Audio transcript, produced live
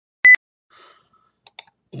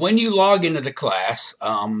When you log into the class,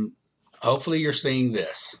 hopefully you're seeing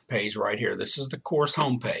this page right here. This is the course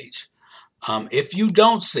homepage. If you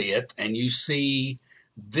don't see it and you see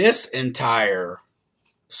this entire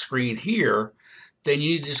screen here, then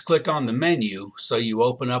you need to just click on the menu so you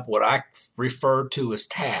open up what I refer to as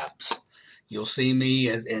tabs. You'll see me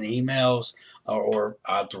as in emails, or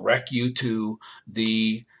I'll direct you to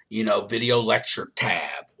the video lecture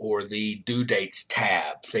tab or the due dates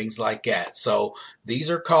tab, things like that. So these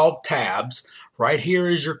are called tabs. Right here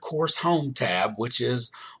is your course home tab, which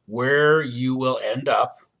is where you will end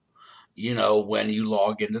up when you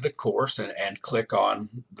log into the course and click on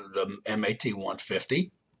the MAT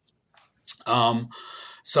 150.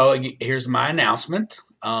 So here's my announcement.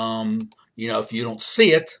 If you don't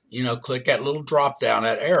see it, click that little drop down,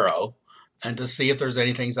 that arrow, and to see if there's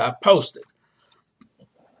any things I've posted.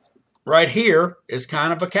 Right here is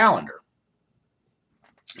kind of a calendar.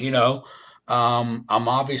 I'm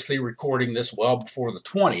obviously recording this well before the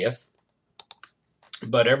 20th,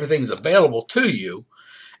 but everything's available to you.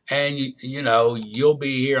 And you'll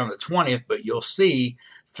be here on the 20th, but you'll see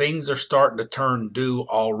things are starting to turn due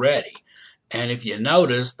already. And if you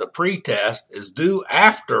notice, the pretest is due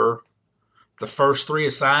after the first 3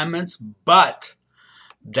 assignments, but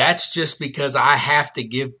that's just because I have to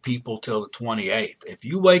give people till the 28th. If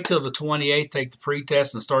you wait till the 28th, take the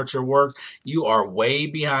pretest and start your work, you are way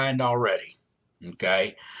behind already.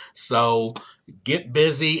 Okay, so get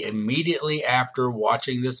busy immediately after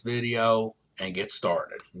watching this video and get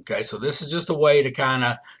started. Okay, so this is just a way to kind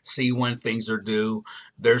of see when things are due.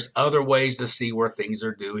 There's other ways to see where things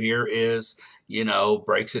are due. Here is,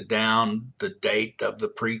 breaks it down, the date of the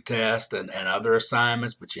pretest and other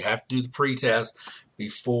assignments, but you have to do the pretest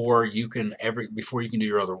before you can do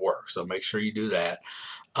your other work. So make sure you do that.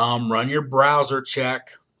 Run your browser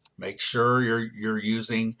check. Make sure you're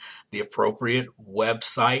using the appropriate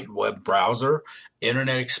website, web browser.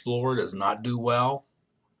 Internet Explorer does not do well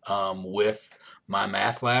with my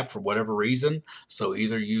math lab for whatever reason. So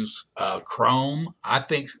either use Chrome. I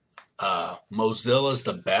think Mozilla is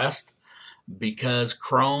the best because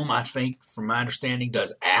Chrome, I think, from my understanding,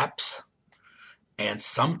 does apps. And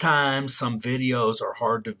sometimes some videos are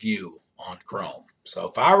hard to view on Chrome. So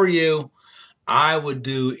if I were you, I would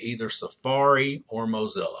do either Safari or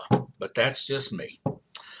Mozilla, but that's just me.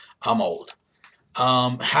 I'm old.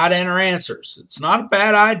 How to enter answers. It's not a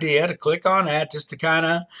bad idea to click on that just to kind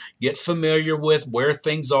of get familiar with where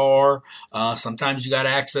things are. Sometimes you got to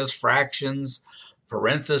access fractions,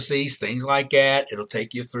 parentheses, things like that. It'll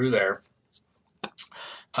take you through there.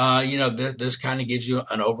 This kind of gives you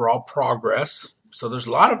an overall progress. So there's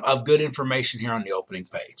a lot of good information here on the opening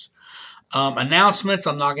page. Announcements,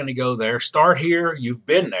 I'm not going to go there. Start here, you've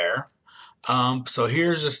been there. So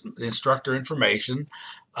here's just the instructor information.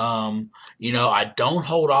 I don't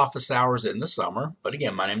hold office hours in the summer, but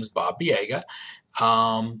again, my name is Bob Biega.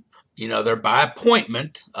 They're by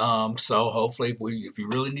appointment. So hopefully if you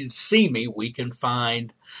really need to see me, we can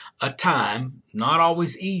find a time. Not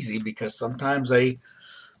always easy because sometimes they,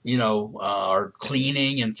 are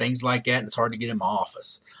cleaning and things like that, and it's hard to get in my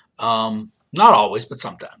office. Not always, but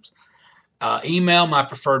sometimes. Email, my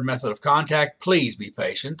preferred method of contact. Please be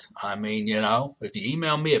patient. I mean, if you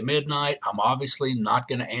email me at midnight, I'm obviously not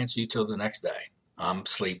going to answer you till the next day. I'm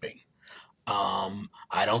sleeping.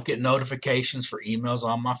 I don't get notifications for emails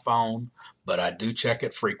on my phone, but I do check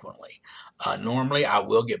it frequently. Normally, I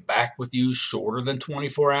will get back with you shorter than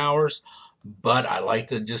 24 hours, but I like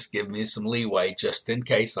to just give me some leeway just in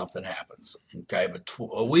case something happens. Okay, but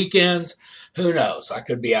weekends, who knows? I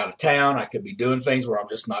could be out of town. I could be doing things where I'm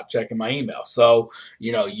just not checking my email. So,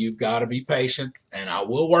 you've got to be patient, and I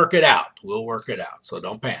will work it out. We'll work it out, so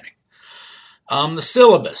don't panic. The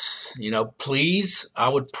syllabus, please, I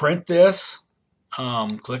would print this.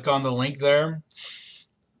 Click on the link there,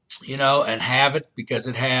 and have it because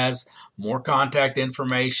it has more contact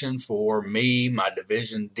information for me, my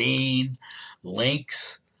division dean,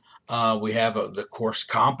 links. We have the course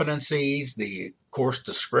competencies, the course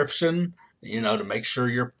description, to make sure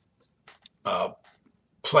you're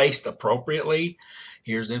placed appropriately.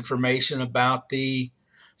 Here's information about the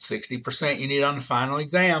 60% you need on the final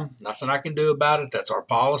exam. Nothing I can do about it. That's our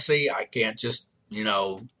policy. I can't just,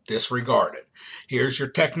 disregard it. Here's your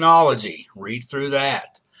technology. Read through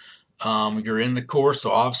that. You're in the course,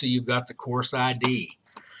 so obviously you've got the course ID.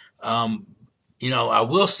 I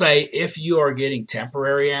will say if you are getting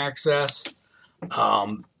temporary access,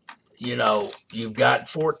 you've got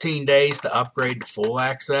 14 days to upgrade to full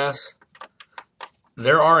access.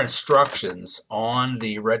 There are instructions on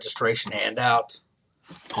the registration handout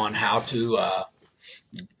on how to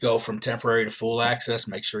go from temporary to full access.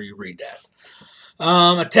 Make sure you read that.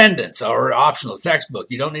 Attendance or optional textbook.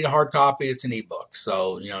 You don't need a hard copy. It's an ebook.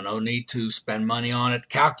 So, no need to spend money on it.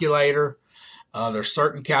 Calculator. There's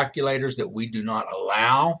certain calculators that we do not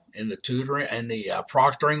allow in the tutoring and the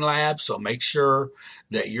proctoring lab. So make sure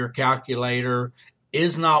that your calculator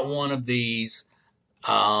is not one of these,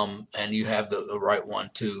 and you have the right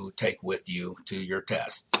one to take with you to your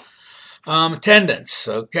test. Attendance.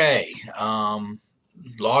 Okay.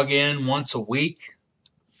 Log in once a week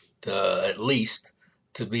to at least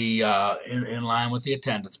to be in line with the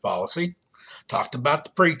attendance policy. Talked about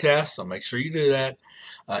the pretest, so make sure you do that.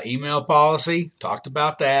 Email policy, talked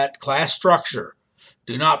about that. Class structure,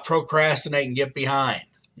 do not procrastinate and get behind.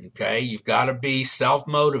 Okay, you've got to be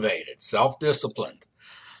self-motivated, self-disciplined.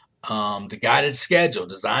 The guided schedule,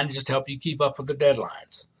 designed to just help you keep up with the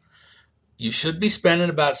deadlines. You should be spending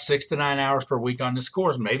about 6 to 9 hours per week on this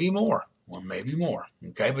course, maybe more. Well, maybe more.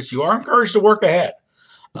 Okay, but you are encouraged to work ahead.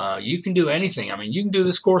 You can do anything. I mean, you can do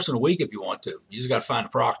this course in a week if you want to. You just got to find a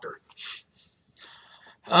proctor.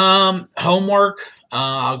 Homework,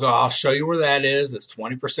 I'll show you where that is. It's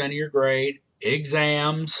 20% of your grade.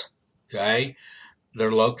 Exams, okay,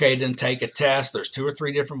 they're located in Take a Test. There's 2 or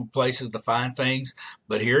 3 different places to find things,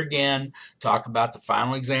 but here again, talk about the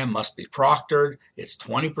final exam must be proctored. It's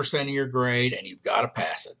 20% of your grade, and you've got to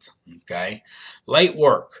pass it, okay. Late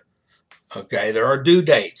work, okay, there are due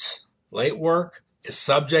dates. Late work is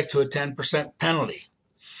subject to a 10% penalty.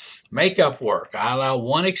 Makeup work, I allow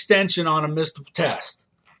 1 extension on a missed test,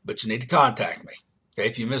 but you need to contact me. Okay,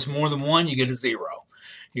 if you miss more than 1, you get a 0.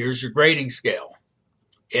 Here's your grading scale.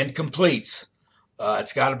 Incompletes.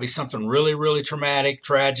 It's got to be something really, really traumatic,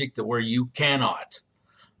 tragic, to where you cannot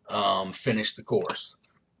finish the course.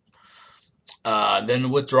 Then the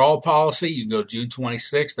withdrawal policy, you can go June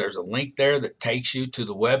 26th. There's a link there that takes you to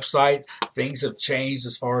the website. Things have changed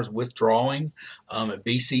as far as withdrawing. At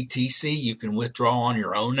BCTC, you can withdraw on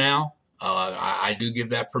your own now. I do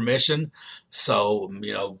give that permission. So,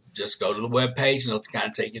 just go to the webpage and it'll kind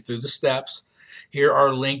of take you through the steps. Here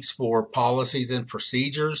are links for policies and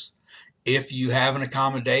procedures. If you have an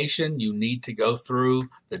accommodation, you need to go through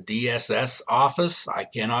the DSS office. I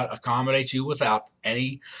cannot accommodate you without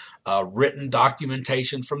any written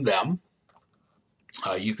documentation from them.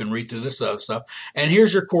 You can read through this other stuff. And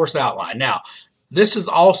here's your course outline. Now, this is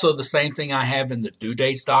also the same thing I have in the due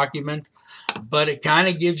dates document, but it kind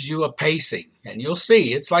of gives you a pacing. And you'll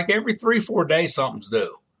see, it's like every 3-4 days something's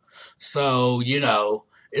due. So,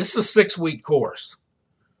 it's a 6-week course.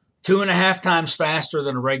 2.5 times faster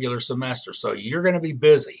than a regular semester. So you're going to be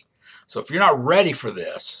busy. So if you're not ready for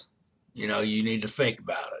this, you need to think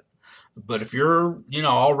about it. But if you're,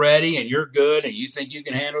 all ready and you're good and you think you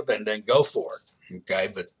can handle it, then go for it.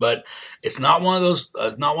 Okay. But it's not one of those,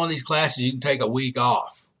 it's not one of these classes you can take a week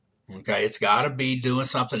off. Okay. It's got to be doing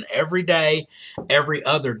something every day, every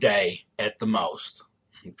other day at the most.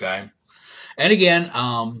 Okay. And again,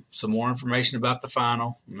 some more information about the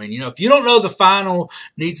final. I mean, if you don't know the final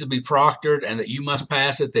needs to be proctored and that you must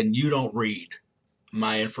pass it, then you don't read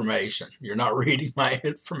my information. You're not reading my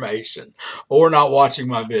information or not watching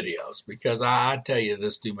my videos, because I tell you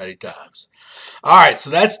this too many times. All right, so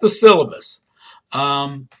that's the syllabus.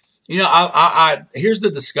 Here's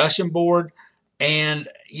the discussion board. And,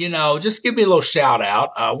 just give me a little shout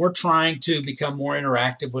out. We're trying to become more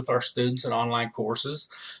interactive with our students in online courses.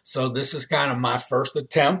 So this is kind of my first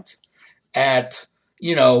attempt at,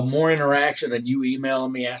 more interaction than you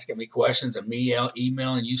emailing me, asking me questions, and me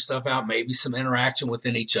emailing you stuff out, maybe some interaction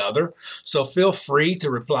within each other. So feel free to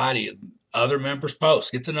reply to other members' posts,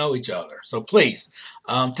 get to know each other. So please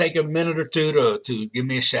take a minute or two to give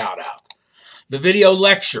me a shout out. The video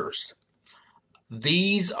lectures.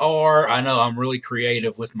 These are, I know I'm really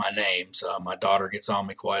creative with my names. My daughter gets on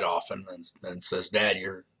me quite often and says, Dad,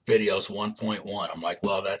 your video's 1.1. I'm like,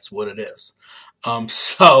 well, that's what it is.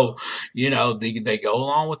 So, they go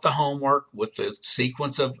along with the homework, with the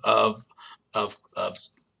sequence of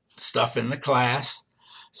stuff in the class.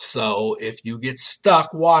 So if you get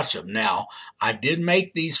stuck, watch them. Now, I did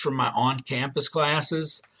make these for my on-campus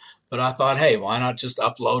classes, but I thought, hey, why not just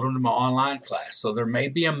upload them to my online class? So there may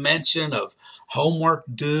be a mention of homework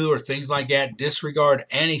due or things like that. Disregard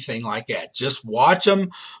anything like that. Just watch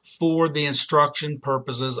them for the instruction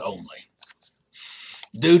purposes only.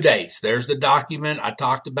 Due dates. There's the document I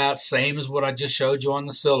talked about, same as what I just showed you on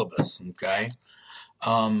the syllabus, okay?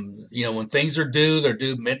 When things are due, they're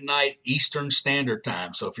due midnight Eastern Standard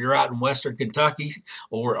Time. So if you're out in Western Kentucky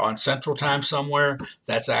or on Central Time somewhere,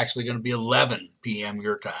 that's actually going to be 11 p.m.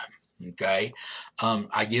 your time. Okay,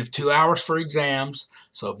 I give 2 hours for exams,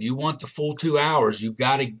 so if you want the full 2 hours, you've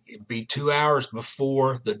got to be 2 hours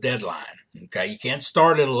before the deadline. Okay, you can't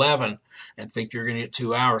start at 11 and think you're going to get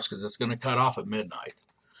 2 hours because it's going to cut off at midnight.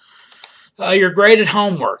 Your graded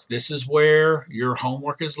homework. This is where your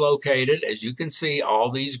homework is located. As you can see, all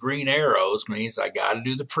these green arrows means I got to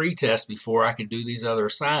do the pretest before I can do these other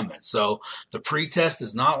assignments. So the pretest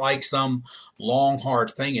is not like some long, hard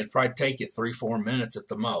thing. It'd probably take you 3-4 minutes at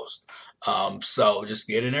the most. So just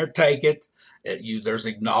get in there, take it. There's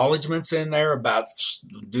acknowledgments in there about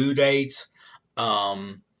due dates,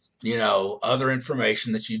 other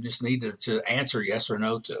information that you just need to answer yes or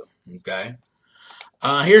no to. Okay.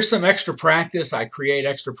 Here's some extra practice. I create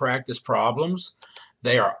extra practice problems.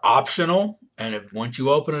 They are optional, and once you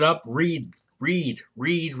open it up, read.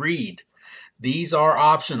 These are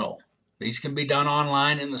optional. These can be done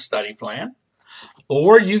online in the study plan.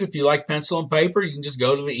 Or if you like pencil and paper, you can just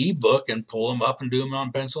go to the ebook and pull them up and do them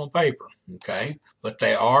on pencil and paper. Okay, but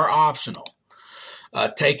they are optional.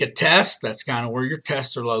 Take a test. That's kind of where your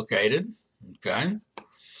tests are located. Okay.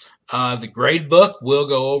 The grade book will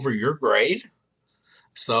go over your grade.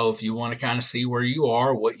 So if you want to kind of see where you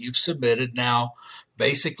are, what you've submitted. Now,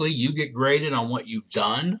 basically, you get graded on what you've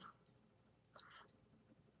done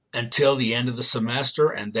until the end of the semester,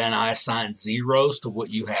 and then I assign zeros to what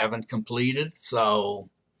you haven't completed. So,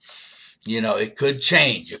 it could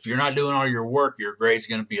change. If you're not doing all your work, your grade's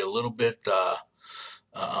going to be a little bit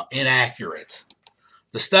inaccurate.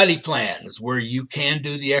 The study plan is where you can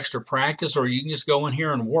do the extra practice, or you can just go in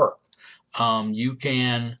here and work. You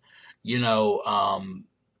can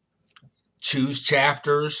choose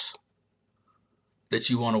chapters that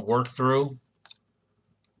you want to work through.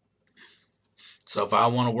 So if I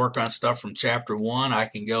want to work on stuff from chapter 1, I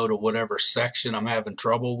can go to whatever section I'm having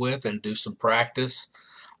trouble with and do some practice.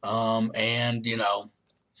 Fine.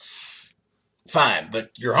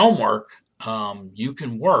 But your homework, you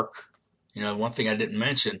can work. One thing I didn't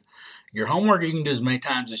mention, your homework you can do as many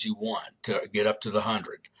times as you want to get up to the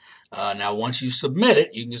 100. Now, once you submit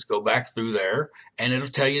it, you can just go back through there, and it'll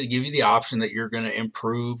tell you to give you the option that you're going to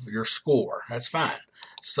improve your score. That's fine.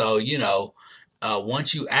 So,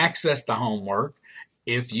 once you access the homework,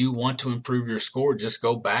 if you want to improve your score, just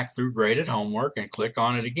go back through graded homework and click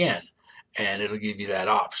on it again, and it'll give you that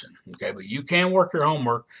option. Okay, but you can work your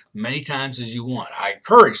homework many times as you want. I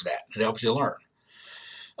encourage that. It helps you learn.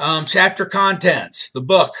 Chapter contents, the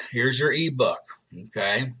book. Here's your ebook.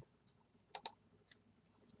 Okay.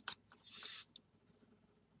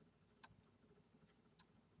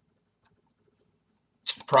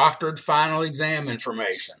 Proctored final exam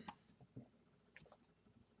information.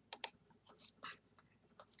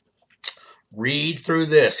 Read through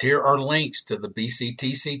this. Here are links to the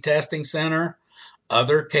BCTC Testing Center,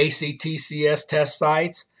 other KCTCS test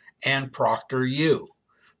sites, and ProctorU.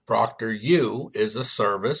 ProctorU is a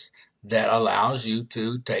service that allows you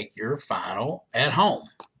to take your final at home.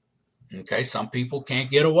 Okay, some people can't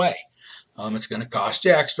get away. It's going to cost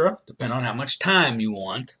you extra, depending on how much time you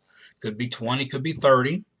want. Could be 20, could be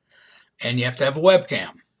 30, and you have to have a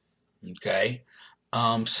webcam. Okay,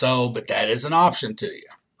 but that is an option to you.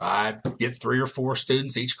 I get 3 or 4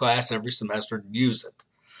 students each class every semester to use it.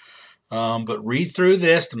 But read through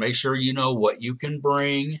this to make sure you know what you can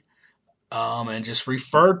bring, and just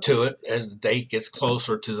refer to it as the date gets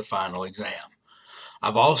closer to the final exam.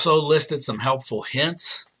 I've also listed some helpful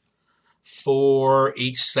hints for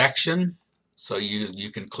each section. So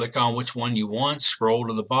you can click on which one you want, scroll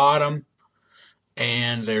to the bottom,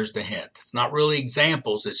 and there's the hint. It's not really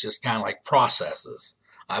examples, it's just kind of like processes.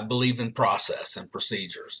 I believe in process and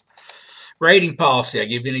procedures. Grading policy, I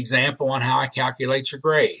give you an example on how I calculate your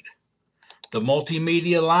grade. The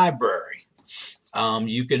multimedia library,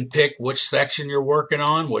 you can pick which section you're working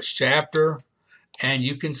on, which chapter, and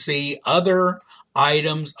you can see other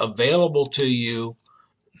items available to you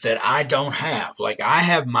that I don't have. Like I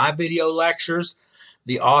have my video lectures,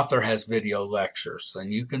 the author has video lectures,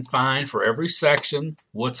 and you can find for every section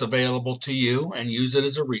what's available to you and use it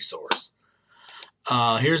as a resource.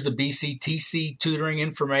 Here's the BCTC tutoring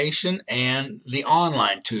information and the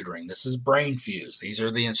online tutoring. This is BrainFuse. These are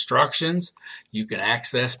the instructions. You can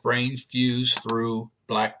access BrainFuse through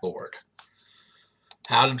Blackboard.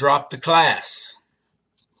 How to drop the class.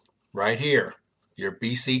 Right here. If you're a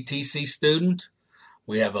BCTC student,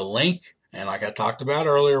 we have a link, and like I talked about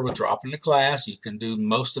earlier with dropping the class, you can do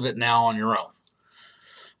most of it now on your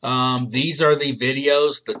own. These are the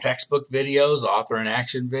videos, the textbook videos, author in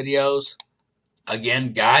action videos.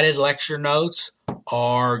 Again, guided lecture notes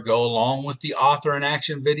go along with the author in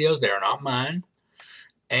action videos. They are not mine.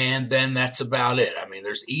 And then that's about it. I mean,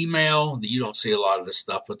 there's email. You don't see a lot of this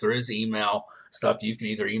stuff, but there is email stuff you can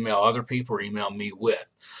either email other people or email me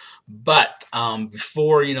with. But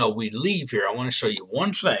before we leave here, I want to show you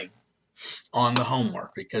one thing on the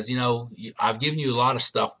homework, because I've given you a lot of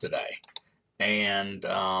stuff today, and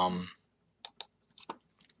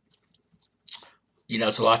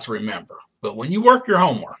it's a lot to remember. But when you work your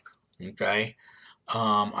homework, okay,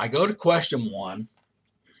 I go to question 1.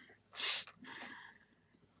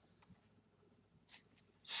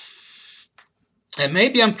 And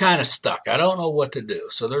maybe I'm kind of stuck. I don't know what to do.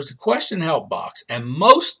 So there's a question help box, and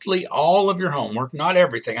mostly all of your homework, not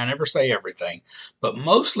everything, I never say everything, but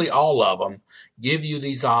mostly all of them give you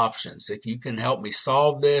these options. If you can help me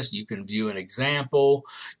solve this, you can view an example,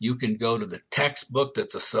 you can go to the textbook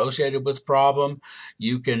that's associated with the problem,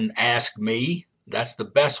 you can ask me. That's the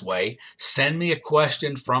best way. Send me a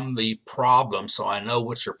question from the problem so I know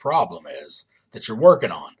what your problem is that you're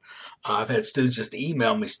working on. I've had students just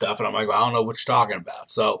email me stuff, and I'm like, well, I don't know what you're talking about.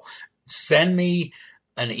 So send me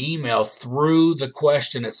an email through the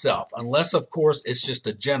question itself, unless, of course, it's just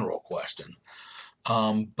a general question.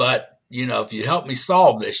 But, if you help me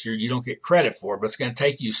solve this, you don't get credit for it, but it's going to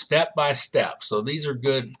take you step by step. So these are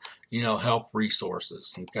good, help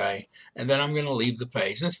resources, okay? And then I'm going to leave the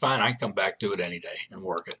page. And it's fine. I can come back to it any day and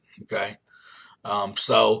work it, okay?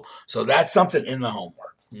 So that's something in the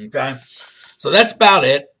homework, okay? So that's about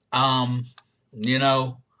it. I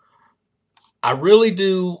really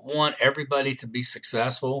do want everybody to be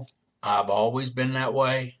successful. I've always been that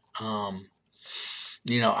way. I'll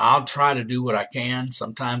try to do what I can.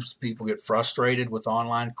 Sometimes people get frustrated with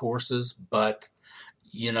online courses, but,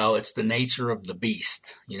 it's the nature of the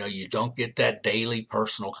beast. You don't get that daily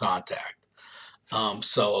personal contact.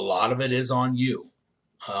 So a lot of it is on you.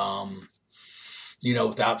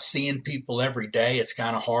 Without seeing people every day, it's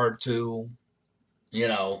kind of hard to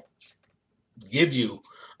give you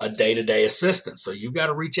a day-to-day assistance. So you've got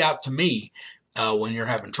to reach out to me when you're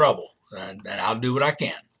having trouble, and I'll do what I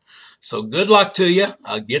can. So good luck to you.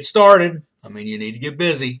 Get started. I mean, you need to get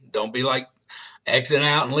busy. Don't be like exiting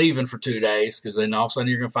out and leaving for 2 days, because then all of a sudden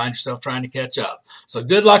you're going to find yourself trying to catch up. So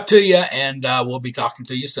good luck to you, and we'll be talking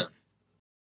to you soon.